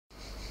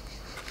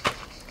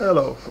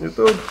Hello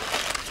YouTube.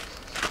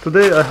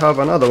 Today I have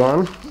another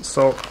one,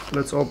 so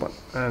let's open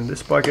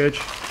this package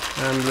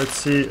and let's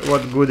see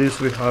what goodies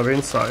we have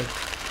inside.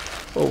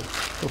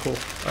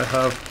 I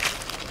have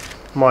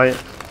my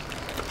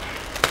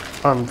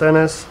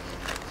antennas,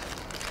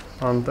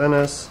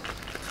 antenna,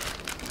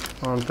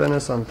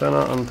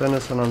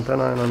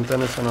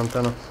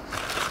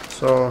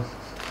 so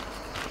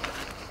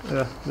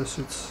yeah, this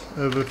is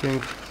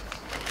everything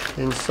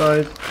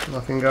inside,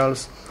 nothing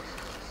else.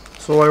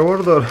 So I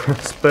ordered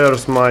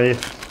spares my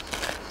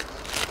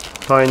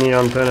tiny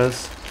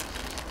antennas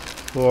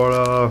for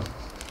a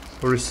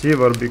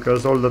receiver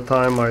because all the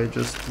time I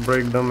just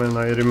break them and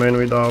I remain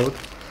without.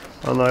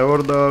 And I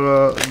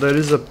order, there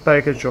is a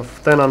package of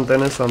 10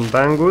 antennas on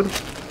BangGood.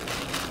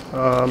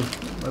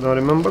 I don't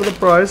remember the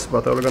price,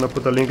 but I'm gonna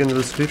put a link in the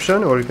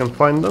description or you can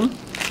find them.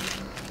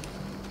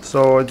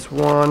 So it's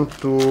 1,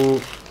 2,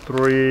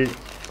 3,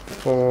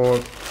 4,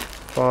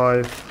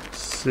 5,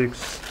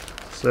 6,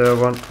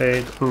 7,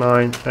 8,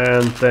 9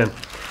 and 10.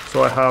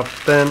 So I have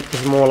 10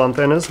 small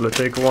antennas. Let's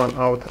take one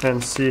out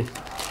and see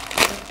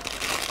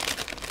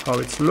how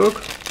it's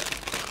look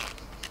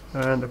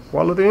and the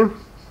quality.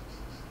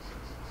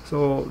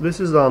 So this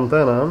is the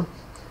antenna,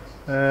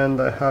 and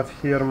I have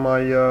here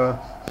my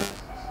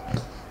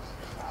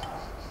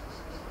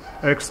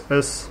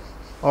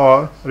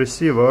XSR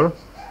receiver.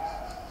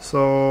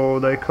 So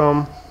they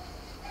come,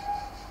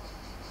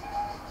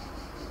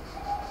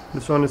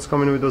 this one is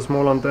coming with the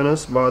small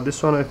antennas, but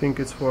this one I think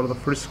it's for the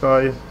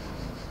FRSKY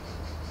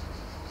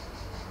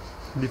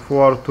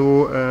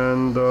D4R2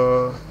 and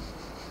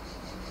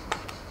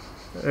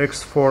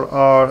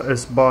X4R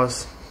S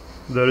bus.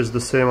 There is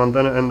the same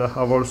antenna, and I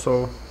have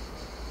also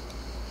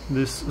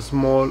this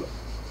small,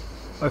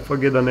 I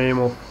forget the name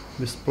of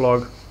this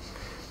plug.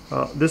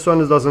 This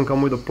one doesn't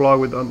come with a plug,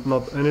 with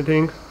not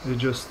anything.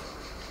 It's just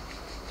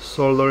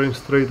soldering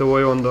straight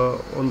away on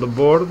the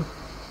board.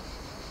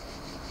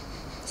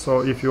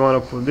 So if you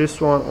want to put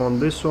this one on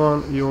this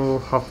one, you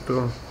have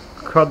to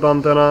cut the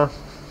antenna,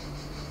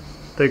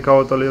 take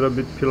out a little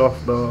bit, peel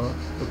off the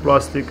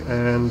plastic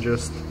and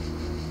just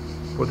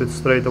put it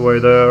straight away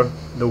there,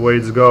 the way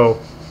it's go,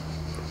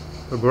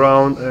 the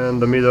ground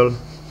and the middle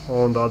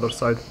on the other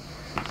side.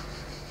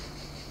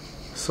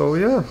 So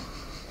yeah,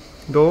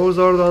 those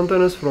are the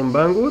antennas from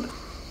BangGood,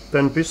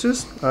 10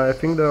 pieces. I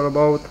think they're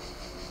about,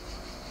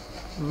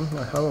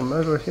 I have a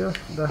measure here,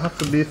 they have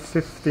to be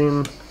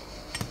 15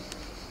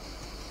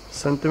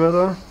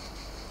 centimeter.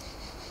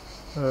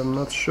 I'm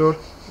not sure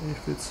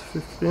if it's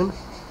 15.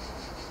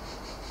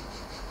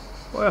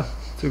 Oh yeah,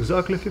 it's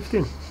exactly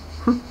 15.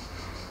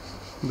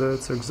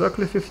 That's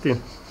exactly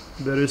 15.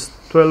 There is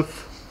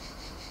 12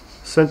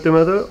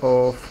 centimeter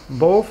of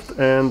both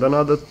and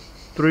another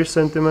 3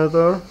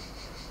 centimeter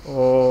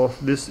of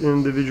this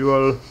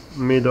individual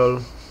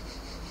middle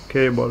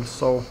cable.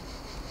 So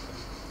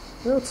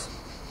that's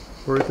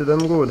pretty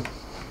damn good.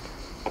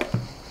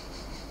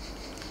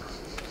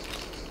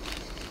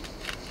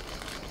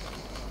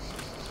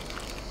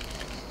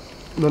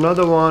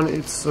 Another one,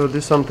 it's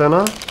this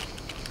antenna.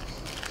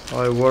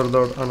 I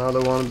ordered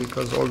another one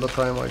because all the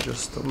time I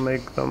just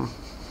make them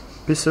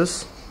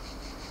pieces.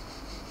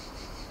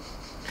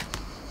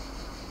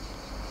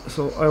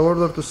 So I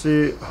ordered to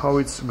see how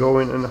it's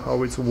going and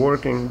how it's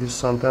working,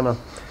 this antenna,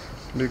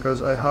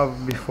 because I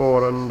have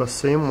before on the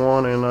same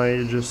one and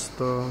I just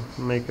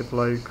make it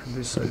like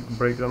this, I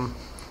break them.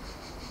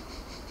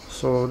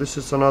 So this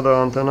is another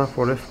antenna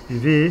for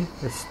FPV.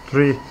 It's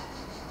 3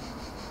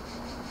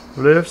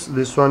 leaves.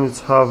 This one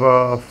it's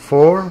have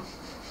 4.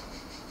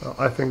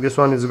 I think this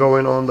one is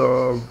going on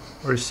the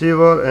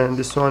receiver and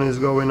this one is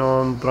going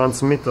on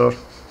transmitter.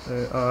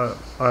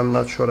 I'm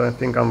not sure, I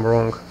think I'm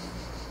wrong.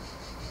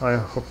 I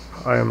hope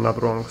I am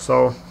not wrong.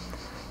 So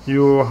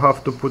you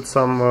have to put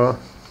some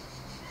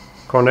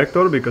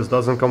connector, because it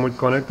doesn't come with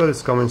connector,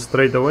 it's coming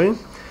straight away.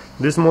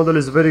 This model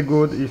is very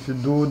good if you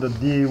do the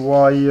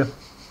DIY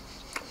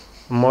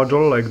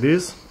module like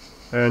this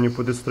and you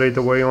put it straight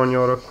away on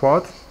your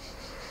quad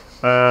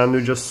and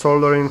you're just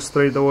soldering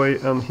straight away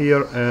on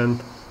here and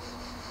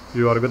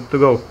you are good to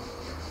go.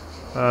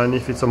 And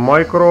if it's a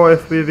micro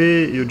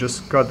FPV, you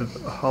just cut it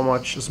how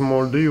much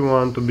small do you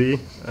want to be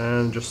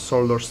and just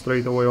solder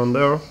straight away on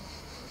there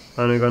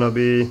and you're gonna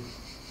be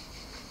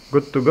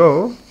good to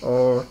go.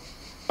 Or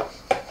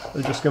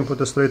you just can put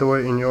it straight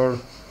away in your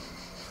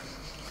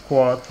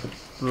quad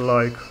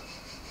like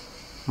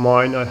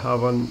mine. I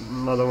have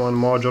another one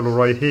module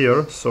right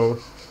here, so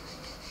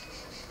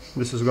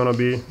this is gonna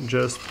be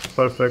just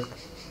perfect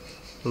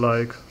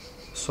like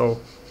so.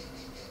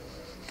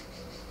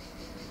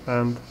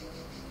 And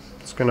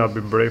it's gonna be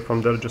break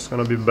from there, just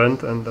gonna be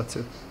bent, and that's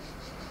it.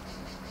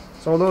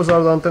 So those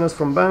are the antennas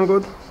from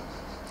BangGood.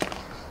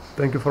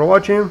 Thank you for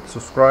watching,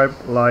 subscribe,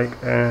 like,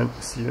 and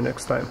see you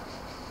next time.